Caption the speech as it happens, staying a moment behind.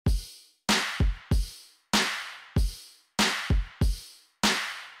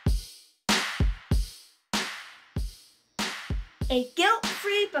A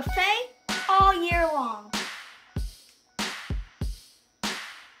guilt-free buffet all year long.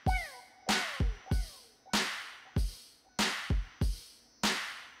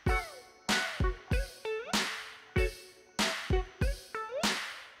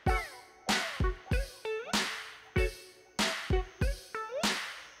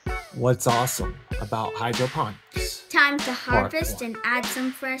 What's awesome about hydroponics? Time to harvest and add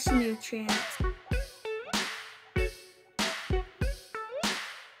some fresh nutrients.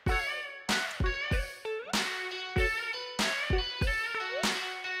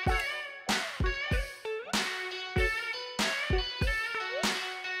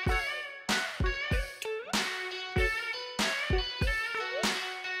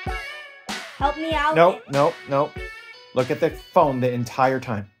 Help me out. Nope. Look at the phone the entire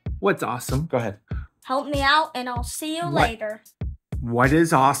time. What's awesome? Go ahead. Help me out and I'll see you later. What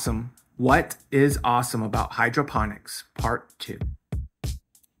is awesome? What is awesome about hydroponics? Part 2.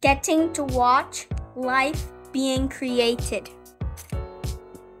 Getting to watch life being created.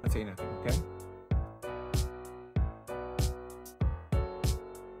 I'll say nothing, okay?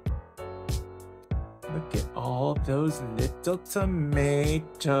 Look at all those little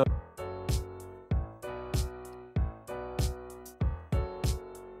tomatoes.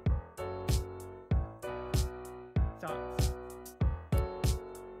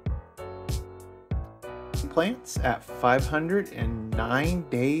 Plants at 509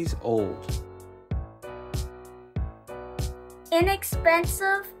 days old.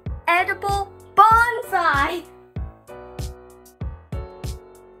 Inexpensive, edible bonsai.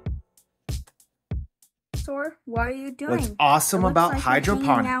 Sor, what are you doing? What's awesome about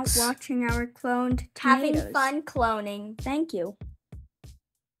hydroponics? Out watching our cloned tomatoes. Having fun cloning. Thank you.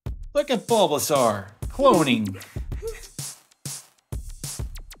 Look at Bulbasaur cloning.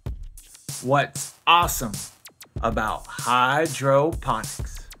 What's awesome about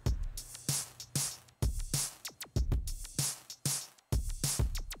hydroponics?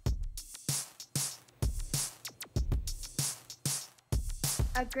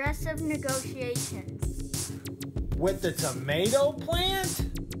 Aggressive negotiations. With the tomato plant?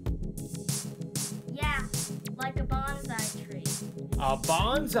 Yeah, like a bonsai tree. A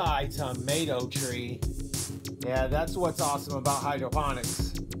bonsai tomato tree. Yeah, that's what's awesome about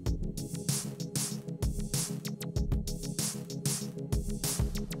hydroponics.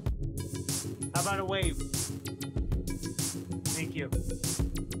 How about a wave? Thank you.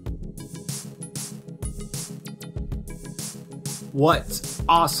 What's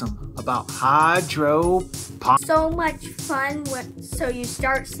awesome about hydroponics? So much fun, so you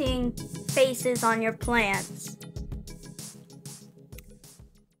start seeing faces on your plants.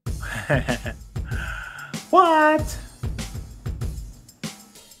 What?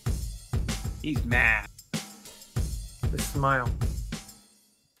 He's mad. Let's smile.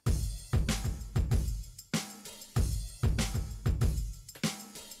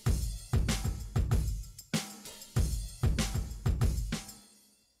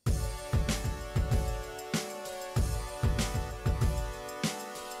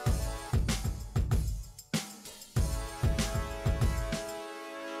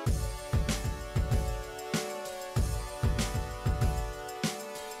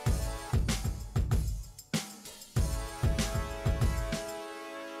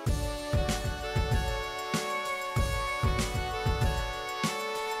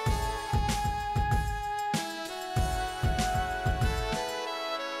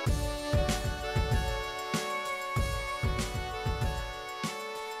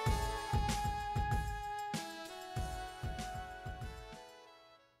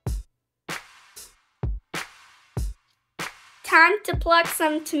 Time to pluck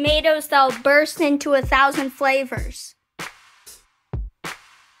some tomatoes that'll burst into 1,000 flavors.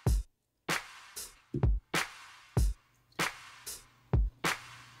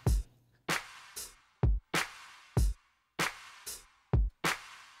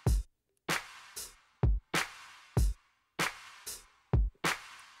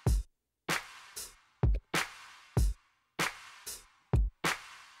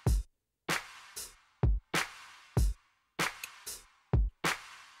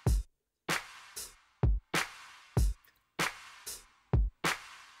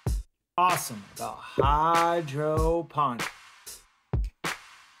 Awesome about hydroponics.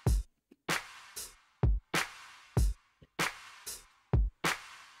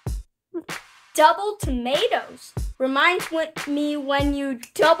 Double tomatoes. Reminds me when you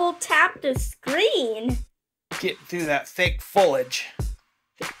double tap the screen. Get through that fake foliage.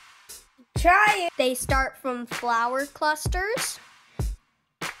 Try it. They start from flower clusters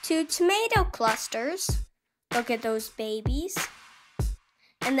to tomato clusters. Look at those babies.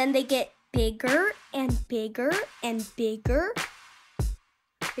 And then they get bigger and bigger and bigger.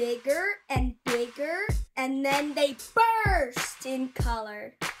 Bigger and bigger. And then they burst in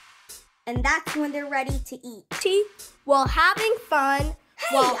color. And that's when they're ready to eat. See? While having fun,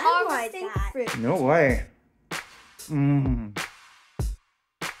 while harvesting fruit. No way. Mmm.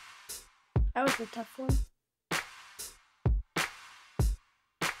 That was a tough one.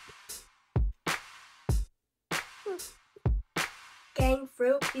 Getting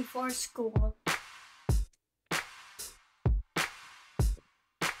fruit before school.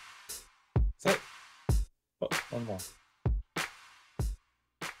 Sit. Oh, one more.